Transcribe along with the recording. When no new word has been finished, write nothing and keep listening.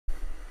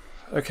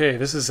Okay,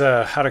 this is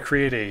how to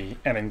create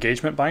an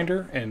engagement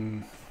binder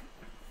in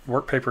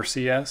Workpaper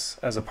CS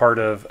as a part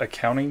of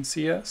Accounting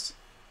CS.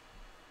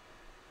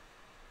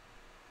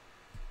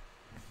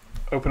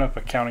 Open up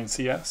Accounting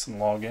CS and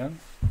log in.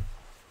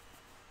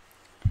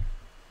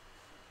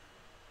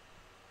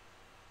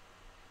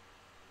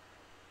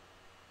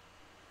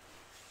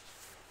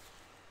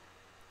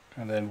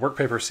 And then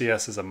Workpaper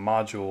CS is a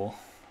module.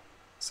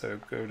 So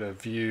go to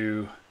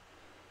View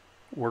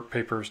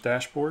Workpapers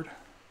Dashboard.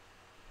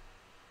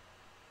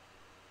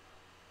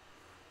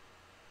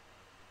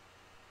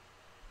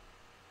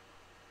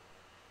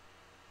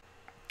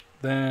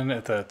 Then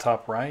at the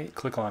top right,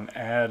 click on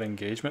Add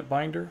Engagement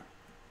Binder.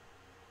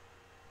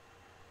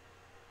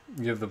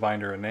 Give the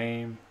binder a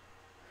name.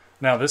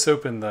 Now this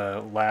opened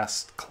the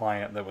last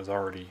client that was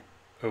already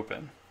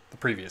open, the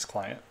previous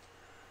client.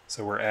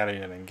 So we're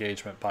adding an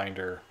engagement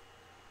binder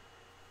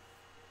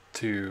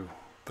to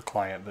the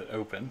client that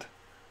opened.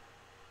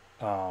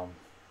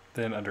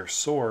 Then under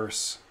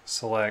Source,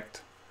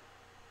 select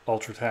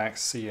UltraTax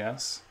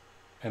CS.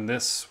 And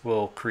this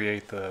will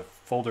create the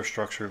folder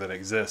structure that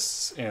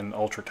exists in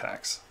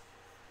UltraTax.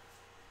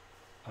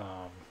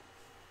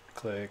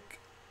 Click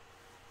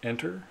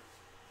Enter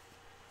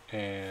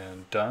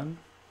and Done.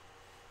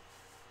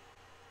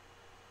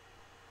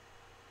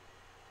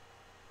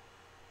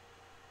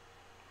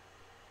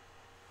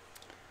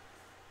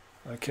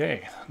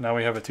 Okay, now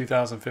we have a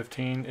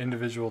 2015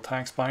 individual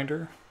tax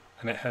binder,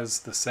 and it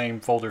has the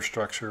same folder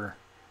structure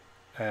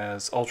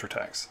as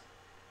UltraTax.